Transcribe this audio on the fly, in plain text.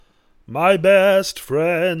My best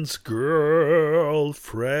friend's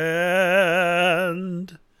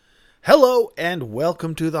girlfriend. Hello and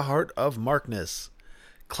welcome to the Heart of Markness.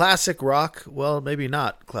 Classic rock, well, maybe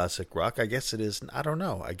not classic rock. I guess it is. I don't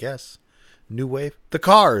know. I guess. New wave. The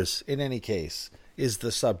Cars, in any case, is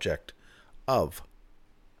the subject of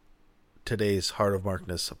today's Heart of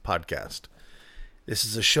Markness podcast. This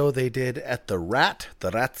is a show they did at the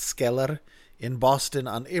Rathskeller, in Boston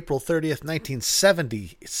on April 30th,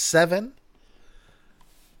 1977.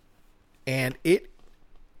 And it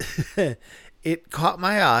it caught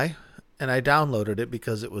my eye, and I downloaded it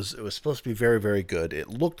because it was supposed to be very, very good. It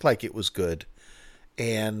looked like it was good.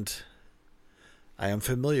 And I am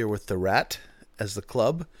familiar with the Rat as the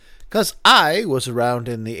club because I was around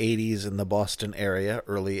in the 80s in the Boston area,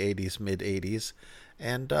 early 80s, mid 80s,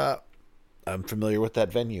 and I'm familiar with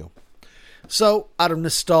that venue. So, out of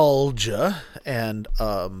nostalgia and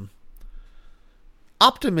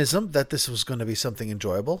optimism that this was going to be something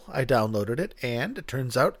enjoyable, I downloaded it, and it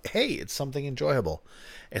turns out, hey, it's something enjoyable.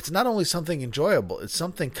 It's not only something enjoyable, it's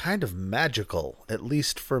something kind of magical, at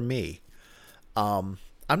least for me. I'm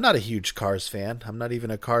not a huge Cars fan. I'm not even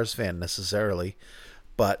a Cars fan necessarily.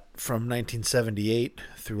 But from 1978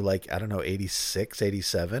 through, 86,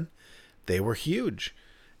 87, they were huge.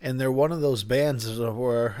 And they're one of those bands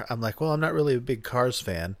where I'm like, well, I'm not really a big Cars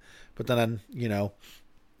fan. But then,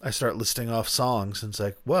 I start listing off songs, and it's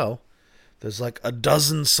like, well, there's like a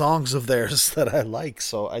dozen songs of theirs that I like.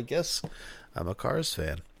 So I guess I'm a Cars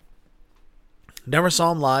fan. Never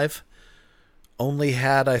saw them live. Only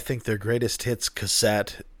had, I think, their greatest hits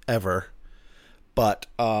cassette ever. But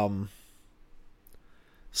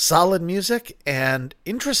solid music and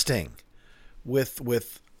interesting with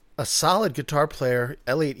a solid guitar player,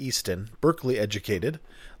 Elliot Easton, Berkeley educated,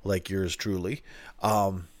 like yours truly,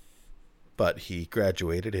 but he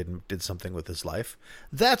graduated and did something with his life.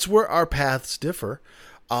 That's where our paths differ.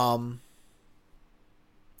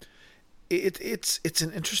 It's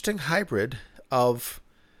an interesting hybrid of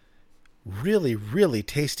really, really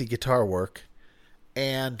tasty guitar work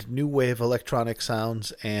and new wave electronic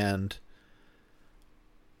sounds and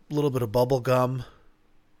a little bit of bubblegum,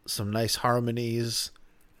 some nice harmonies.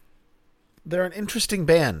 They're an interesting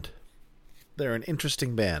band. And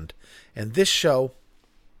this show,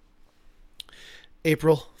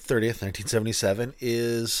 April 30th, 1977,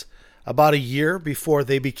 is about a year before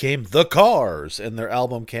they became The Cars, and their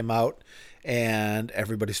album came out, and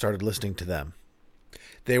everybody started listening to them.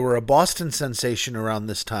 They were a Boston sensation around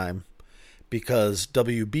this time because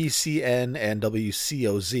WBCN and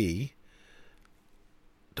WCOZ,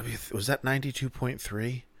 was that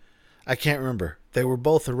 92.3? I can't remember. They were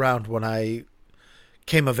both around when I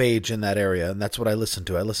came of age in that area, and that's what I listened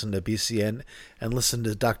to. I listened to BCN and listened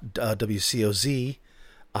to WCOZ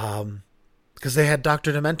because they had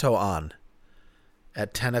Dr. Demento on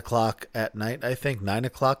at 10 o'clock at night, I think, 9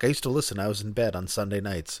 o'clock. I used to listen. I was in bed on Sunday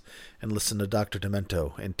nights and listen to Dr.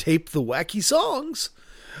 Demento and tape the wacky songs.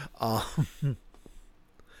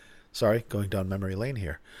 Sorry, going down memory lane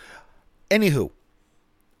here. Anywho,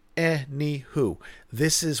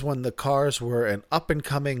 this is when the Cars were an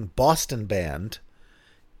up-and-coming Boston band,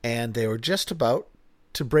 and they were just about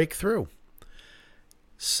to break through.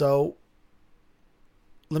 So,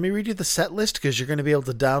 let me read you the set list, because you're going to be able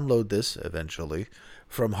to download this eventually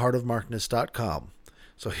from heartofmarkness.com.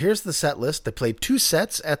 So here's the set list. They played 2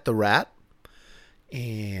 sets at the Rat,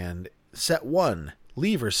 and set 1,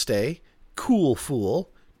 Leave or Stay, Cool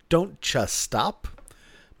Fool, Don't Just Stop,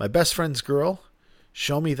 My Best Friend's Girl,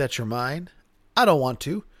 Show Me That You're Mine, I Don't Want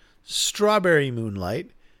To, Strawberry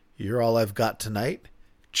Moonlight, You're All I've Got Tonight,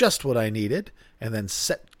 Just What I Needed, and then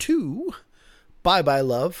set 2, Bye Bye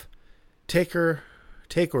Love, Take or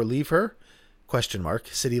Leave Her,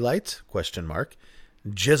 City Lights,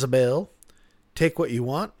 Jezebel, Take What You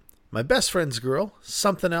Want, My Best Friend's Girl,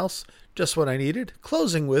 Something Else, Just What I Needed,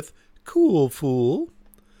 closing with Cool Fool.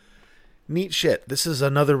 Neat shit. This is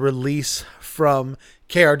another release from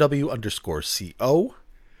KRW_CO.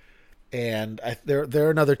 And they're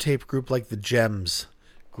another tape group like the Gems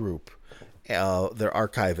group. They're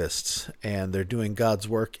archivists. And they're doing God's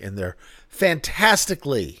work. And they're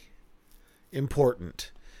fantastically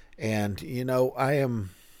important. And, I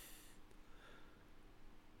am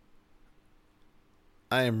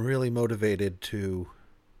really motivated to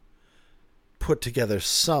put together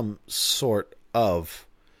some sort of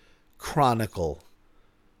chronicle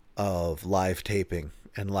of live taping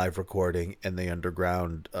and live recording and the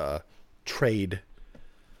underground trade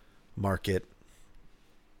market.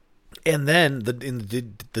 And then in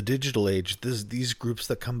the digital age, these groups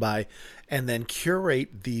that come by and then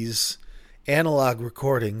curate these analog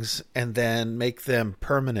recordings and then make them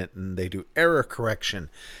permanent, and they do error correction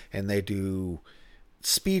and they do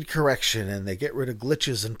speed correction and they get rid of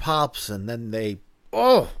glitches and pops, and then they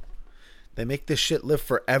make this shit live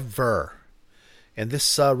forever. And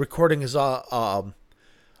this recording is off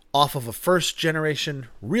of a first generation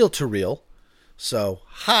reel to reel, so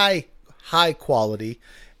high quality,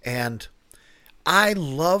 and I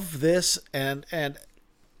love this. And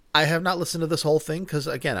I have not listened to this whole thing because,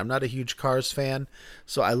 again, I'm not a huge Cars fan,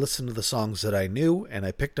 so I listened to the songs that I knew and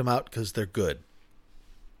I picked them out because they're good.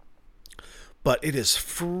 But it is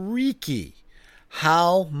freaky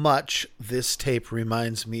how much this tape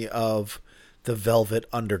reminds me of the Velvet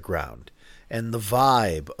Underground and the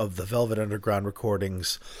vibe of the Velvet Underground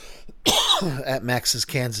recordings at Max's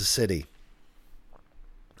Kansas City.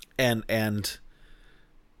 And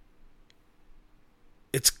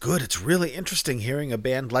it's good. It's really interesting hearing a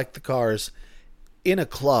band like the Cars in a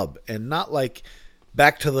club, and not like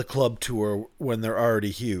Back to the Club tour when they're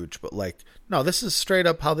already huge, but like, no, this is straight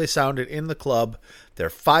up how they sounded in the club. They're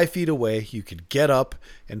 5 feet away. You could get up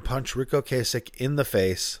and punch Rick Ocasek in the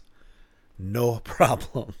face. No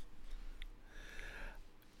problem.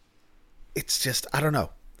 It's just, I don't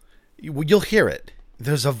know. You'll hear it.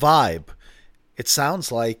 There's a vibe. It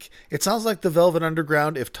sounds like the Velvet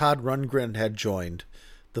Underground if Todd Rundgren had joined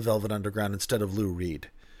the Velvet Underground instead of Lou Reed.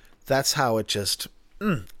 That's how it just...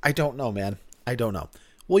 I don't know, man. I don't know.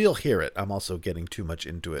 Well, you'll hear it. I'm also getting too much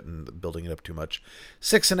into it and building it up too much.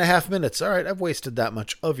 6.5 minutes. All right, I've wasted that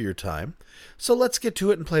much of your time. So let's get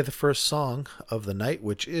to it and play the first song of the night,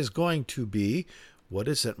 which is going to be... What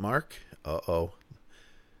is it, Mark? Uh-oh.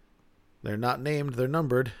 They're not named. They're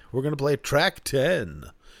numbered. We're going to play track 10,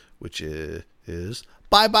 which is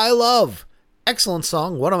Bye Bye Love. Excellent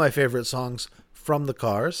song. One of my favorite songs from the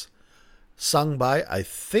Cars, sung by, I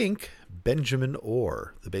think, Benjamin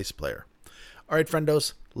Orr, the bass player. All right,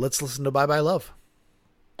 friendos, let's listen to Bye Bye Love.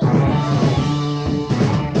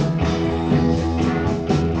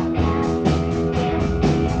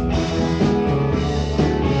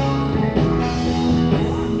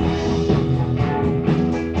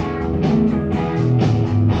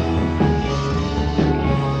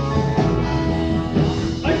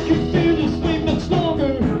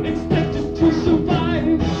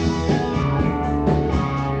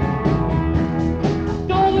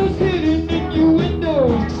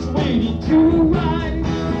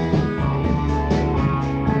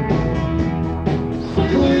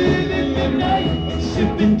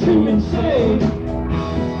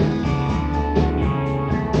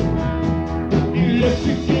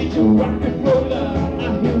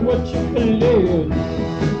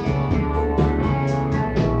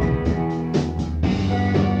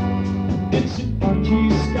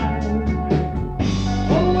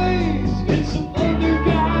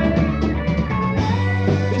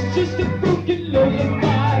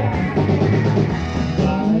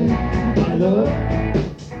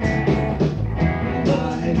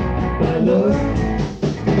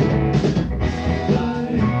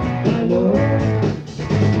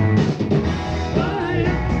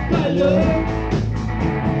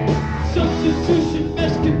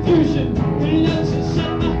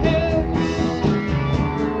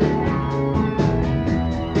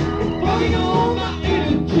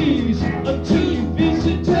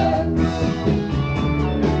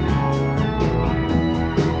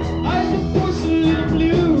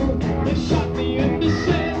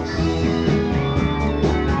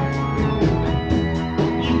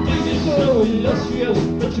 Illustrious,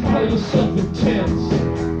 but you call yourself intense.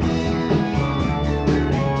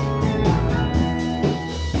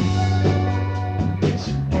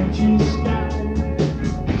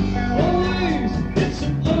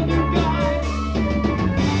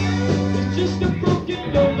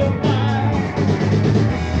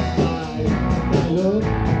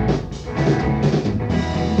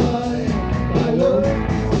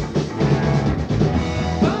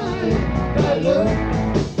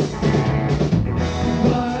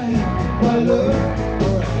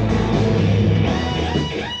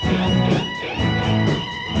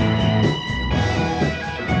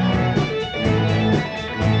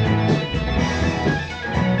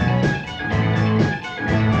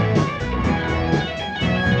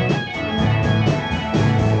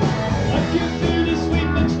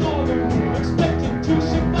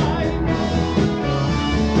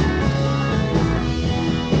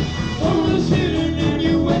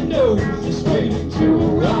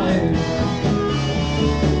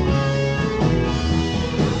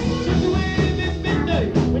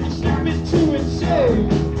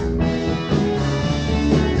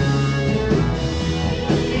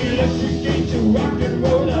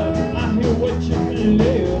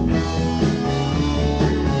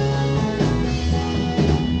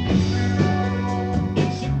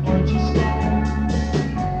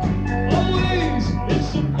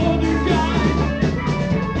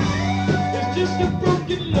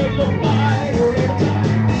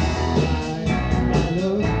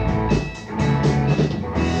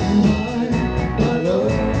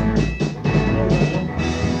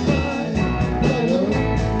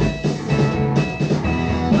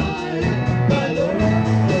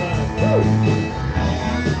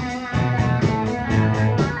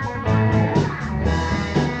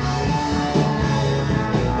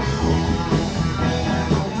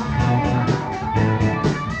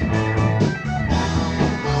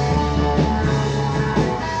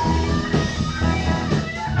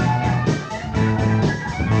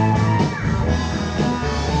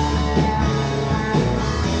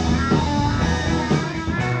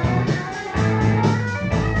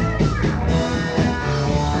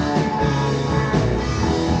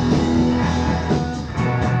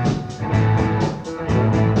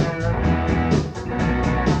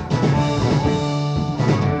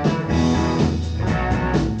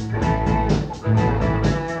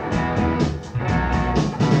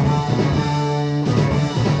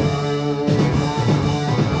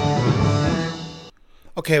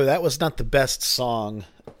 Okay, well, that was not the best song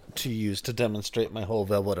to use to demonstrate my whole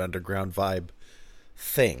Velvet Underground vibe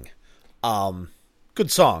thing.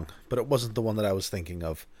 Good song, but it wasn't the one that I was thinking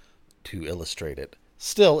of to illustrate it.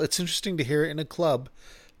 Still, it's interesting to hear it in a club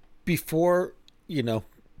before,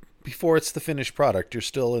 before it's the finished product. You're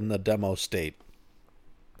still in the demo state.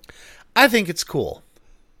 I think it's cool.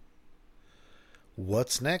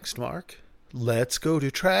 What's next, Mark? Let's go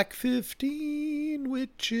to track 15,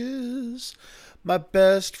 which is my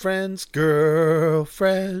best friend's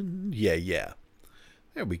girlfriend. Yeah.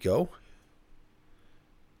 There we go.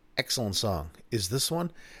 Excellent song. Is this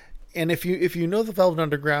one? And if you know the Velvet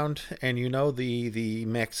Underground and you know the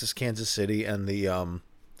Maxis Kansas City and the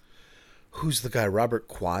who's the guy, Robert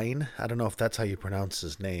Quine? I don't know if that's how you pronounce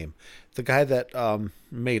his name. The guy that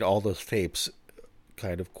made all those tapes,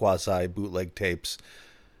 kind of quasi bootleg tapes,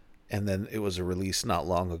 and then it was a release not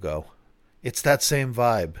long ago. It's that same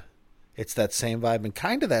vibe. It's that same vibe and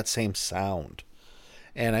kind of that same sound.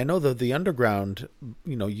 And I know that the Underground,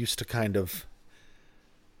 used to kind of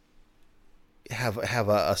have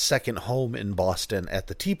a second home in Boston at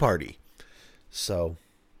the Tea Party. So,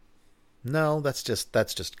 no, that's just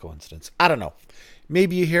coincidence. I don't know.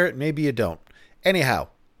 Maybe you hear it, maybe you don't. Anyhow,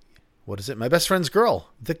 what is it? My Best Friend's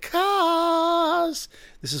Girl. The Cause.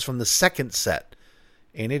 This is from the second set.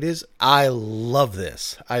 And I love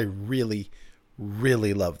this. I really,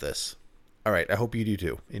 really love this. All right, I hope you do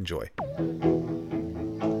too. Enjoy.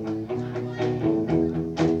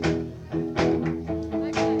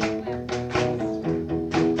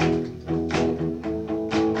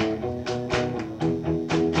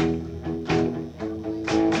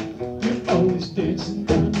 Dancing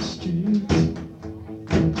down the street,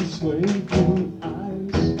 this way blue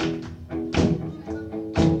eyes.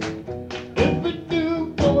 Every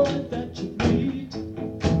new boy that you meet,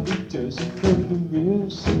 it doesn't know the real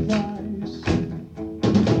surprise.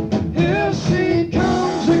 Here she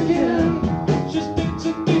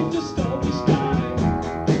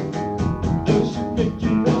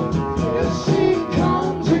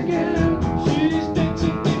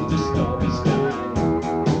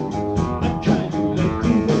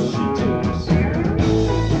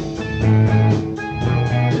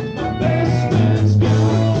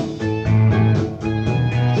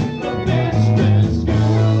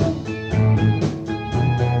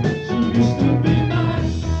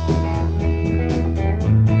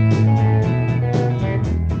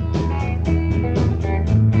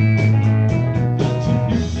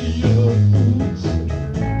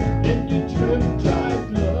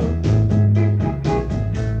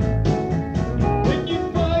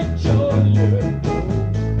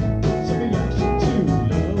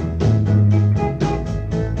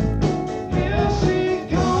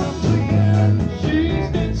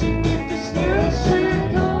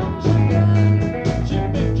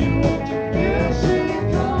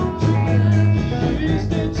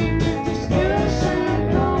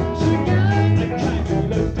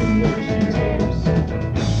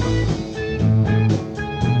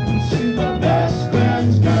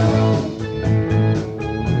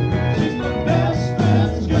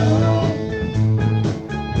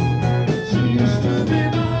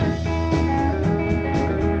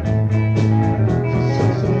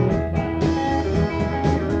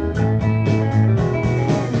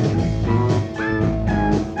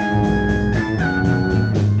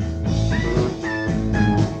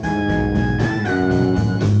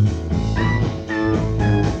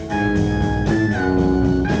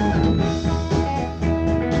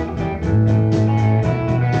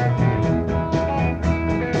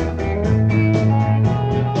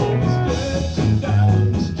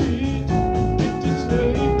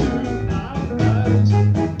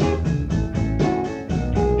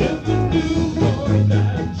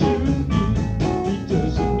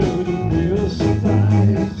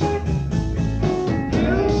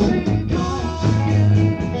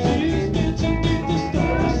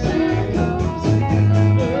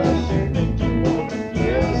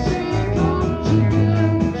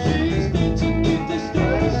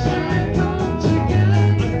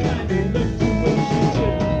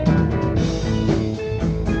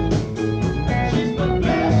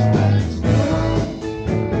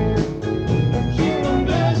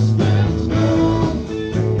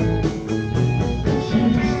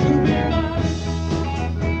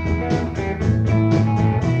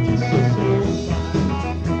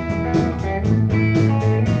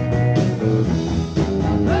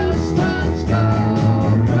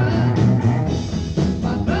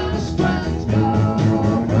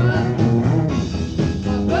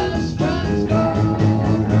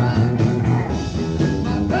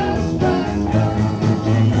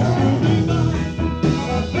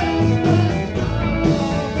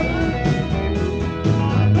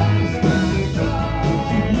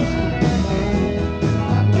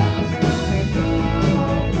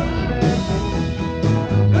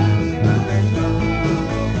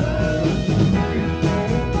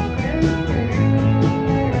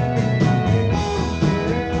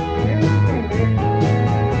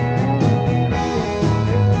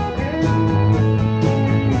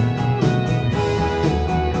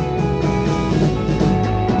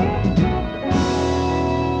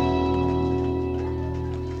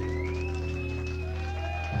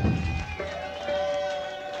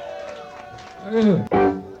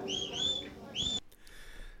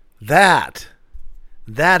That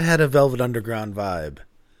had a Velvet Underground vibe.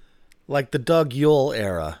 Like the Doug Yule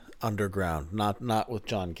era Underground, not with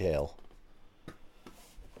John Cale.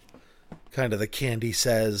 Kind of the Candy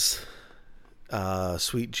Says,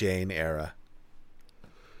 Sweet Jane era.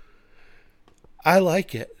 I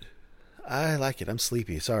like it. I'm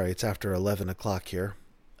sleepy. Sorry, it's after 11 o'clock here.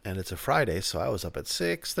 And it's a Friday, so I was up at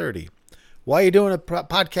 6:30. Why are you doing a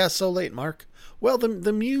podcast so late, Mark? Well,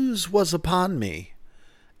 the muse was upon me.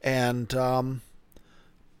 And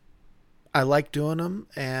I like doing them,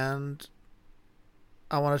 and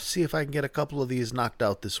I want to see if I can get a couple of these knocked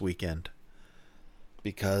out this weekend.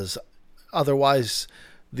 Because otherwise,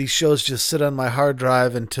 these shows just sit on my hard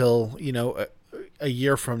drive until, a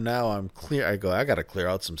year from now I'm clear. I got to clear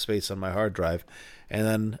out some space on my hard drive. And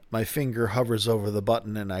then my finger hovers over the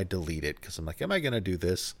button and I delete it because I'm like, am I going to do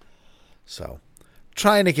this? So,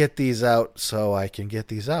 trying to get these out so I can get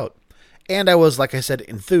these out. And I was, like I said,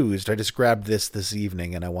 enthused. I just grabbed this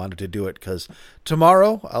evening and I wanted to do it because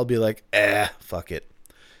tomorrow I'll be like, fuck it.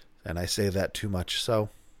 And I say that too much. So,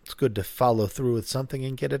 it's good to follow through with something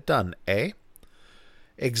and get it done, eh?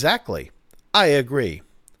 Exactly. I agree.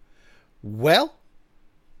 Well,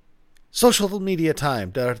 social media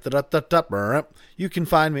time. You can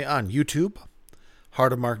find me on YouTube,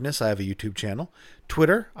 Heart of Markness. I have a YouTube channel.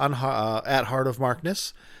 Twitter at Heart of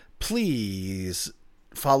Markness. Please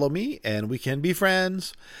follow me and we can be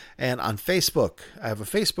friends. And on Facebook, I have a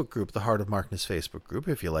Facebook group, the Heart of Markness Facebook group.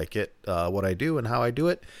 If you like it, what I do and how I do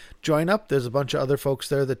it, join up. There's a bunch of other folks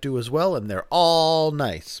there that do as well, and they're all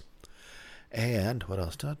nice. And what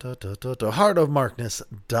else?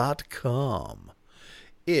 Heartofmarkness.com.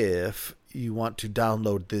 If you want to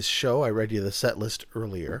download this show, I read you the set list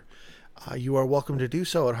earlier. You are welcome to do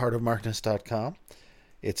so at heartofmarkness.com.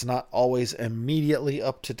 It's not always immediately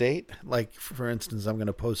up to date. Like, for instance, I'm going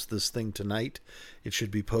to post this thing tonight. It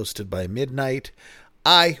should be posted by midnight.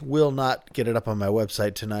 I will not get it up on my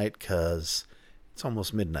website tonight because it's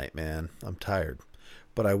almost midnight, man. I'm tired.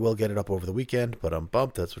 But I will get it up over the weekend. But I'm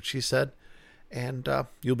bumped. That's what she said. And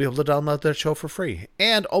you'll be able to download that show for free.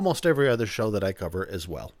 And almost every other show that I cover as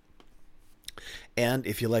well. And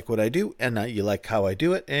if you like what I do, and you like how I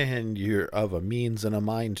do it, and you're of a means and a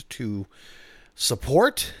mind to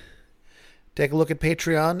support, take a look at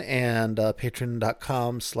Patreon and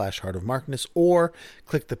patreon.com/heartofmarkness, or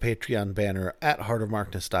click the Patreon banner at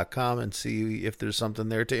heartofmarkness.com and see if there's something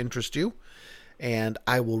there to interest you. And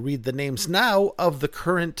I will read the names now of the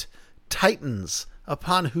current titans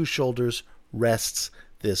upon whose shoulders rests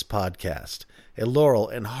this podcast. A laurel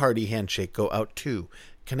and hearty handshake go out to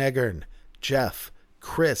Kneggern, Jeff,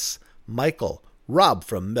 Chris, Michael, Rob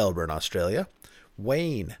from Melbourne, Australia,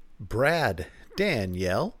 Wayne, Brad,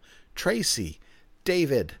 Danielle, Tracy,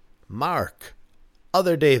 David, Mark,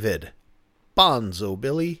 Other David, Bonzo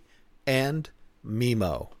Billy, and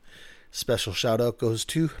Mimo. Special shout out goes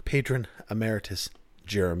to Patron Emeritus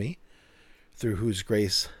Jeremy, through whose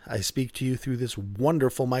grace I speak to you through this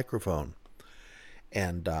wonderful microphone.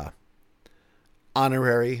 And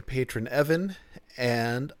honorary patron Evan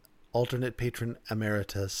and alternate patron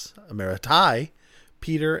emeriti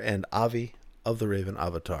Peter and Avi of the Raven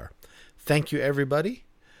Avatar. Thank you, everybody.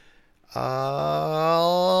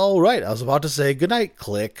 All right, I was about to say goodnight,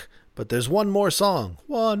 click, but there's one more song,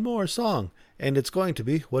 and it's going to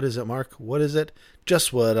be, what is it, Mark? What is it?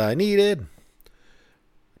 Just what I needed.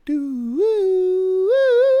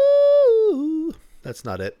 That's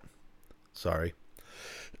not it. Sorry.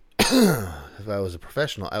 If I was a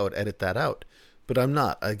professional, I would edit that out. But I'm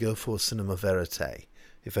not. I go for cinema verite.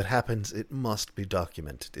 If it happens, it must be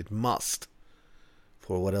documented. It must.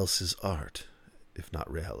 For what else is art, if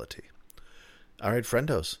not reality? All right,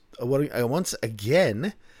 friendos. Once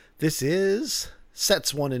again, this is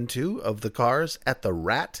sets 1 and 2 of the Cars at the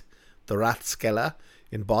Rathskeller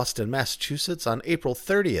in Boston, Massachusetts on April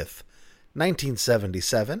 30th,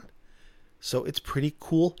 1977. So it's pretty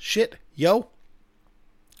cool shit, yo.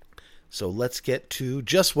 So let's get to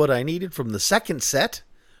just what I needed from the second set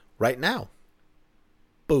right now.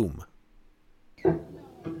 Boom.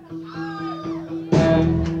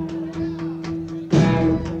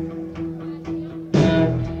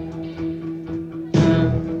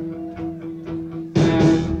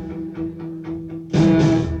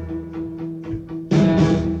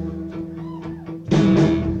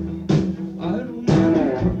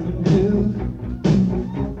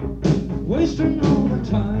 Wasting all the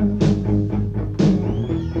time.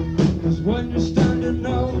 'Cause when you're standing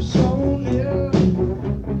oh so near,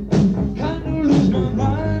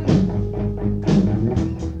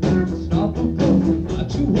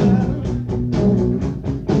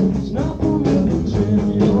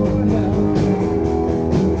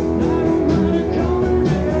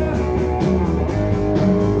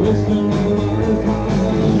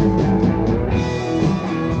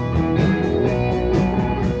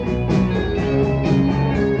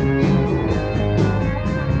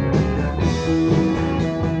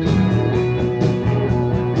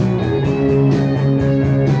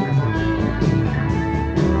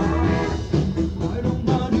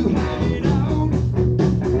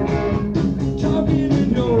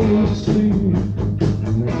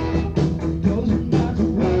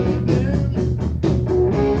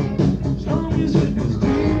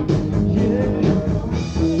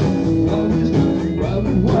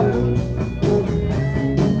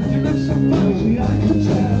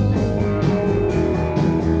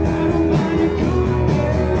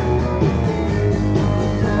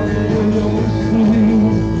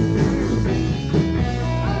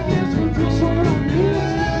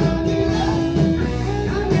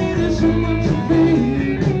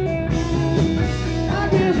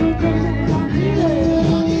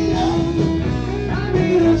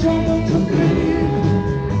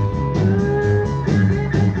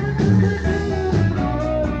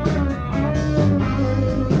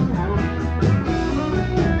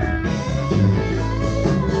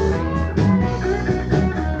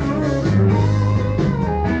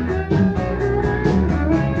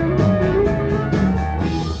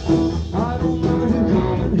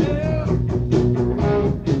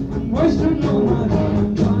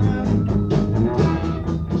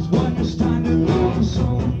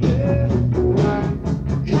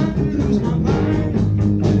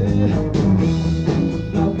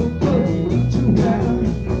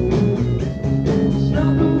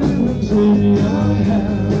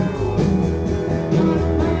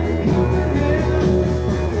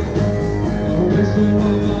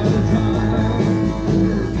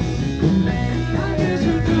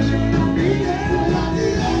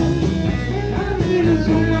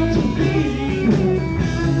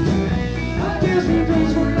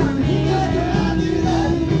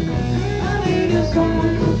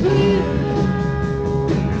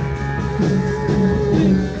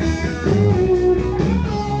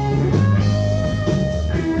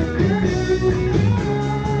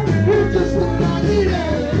 Just what I needed.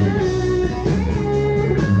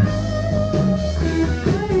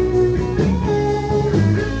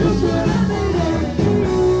 Just what I needed.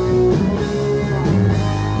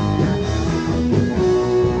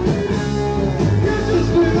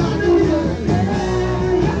 Just what I needed.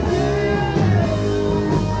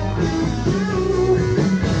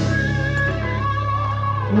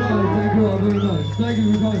 Right, thank you all very much. Thank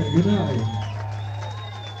you for coming. Good night.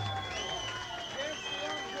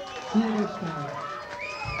 See you next time.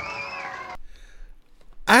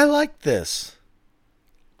 I like this.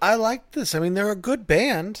 I like this. I mean, they're a good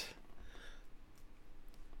band.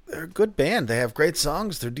 They're a good band. They have great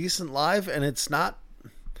songs. They're decent live, and it's not.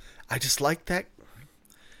 I just like that.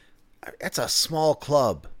 It's a small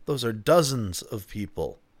club. Those are dozens of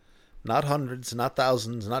people. Not hundreds, not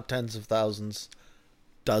thousands, not tens of thousands.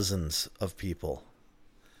 Dozens of people.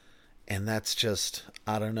 And that's just,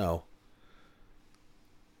 I don't know.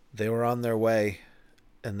 They were on their way,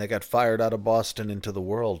 and they got fired out of Boston into the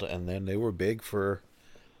world, and then they were big for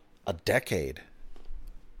a decade,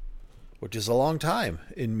 which is a long time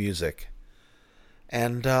in music.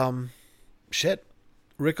 And shit,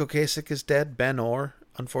 Rick Ocasek is dead. Ben Orr,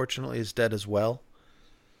 unfortunately, is dead as well.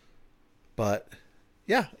 But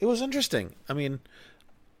yeah, it was interesting. I mean,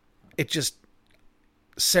 it just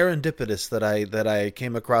serendipitous that I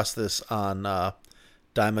came across this on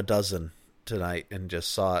Dime a Dozen tonight and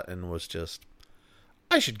just saw it and was just,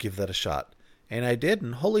 I should give that a shot. And I did,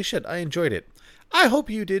 and holy shit, I enjoyed it. I hope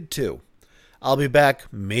you did too. I'll be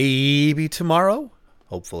back maybe tomorrow,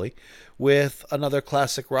 hopefully, with another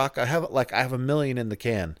classic rock. I have a million in the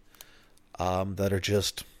can that are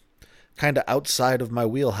just kind of outside of my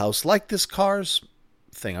wheelhouse, like this Cars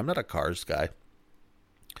thing. I'm not a Cars guy.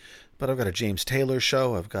 But I've got a James Taylor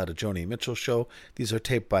show. I've got a Joni Mitchell show. These are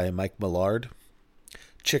taped by Mike Millard.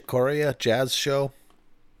 Chick Corea jazz show.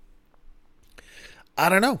 I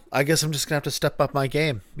don't know. I guess I'm just going to have to step up my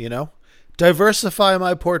game, you know? Diversify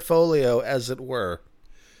my portfolio, as it were.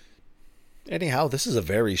 Anyhow, this is a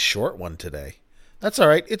very short one today. That's all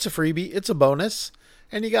right. It's a freebie. It's a bonus.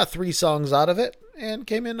 And you got 3 songs out of it and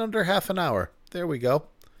came in under half an hour. There we go.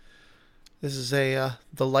 This is the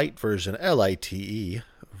light version, LITE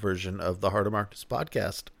version of the Heart of Marcus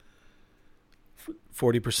podcast.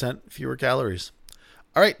 40% fewer calories.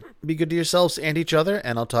 All right. Be good to yourselves and each other,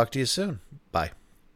 and I'll talk to you soon. Bye.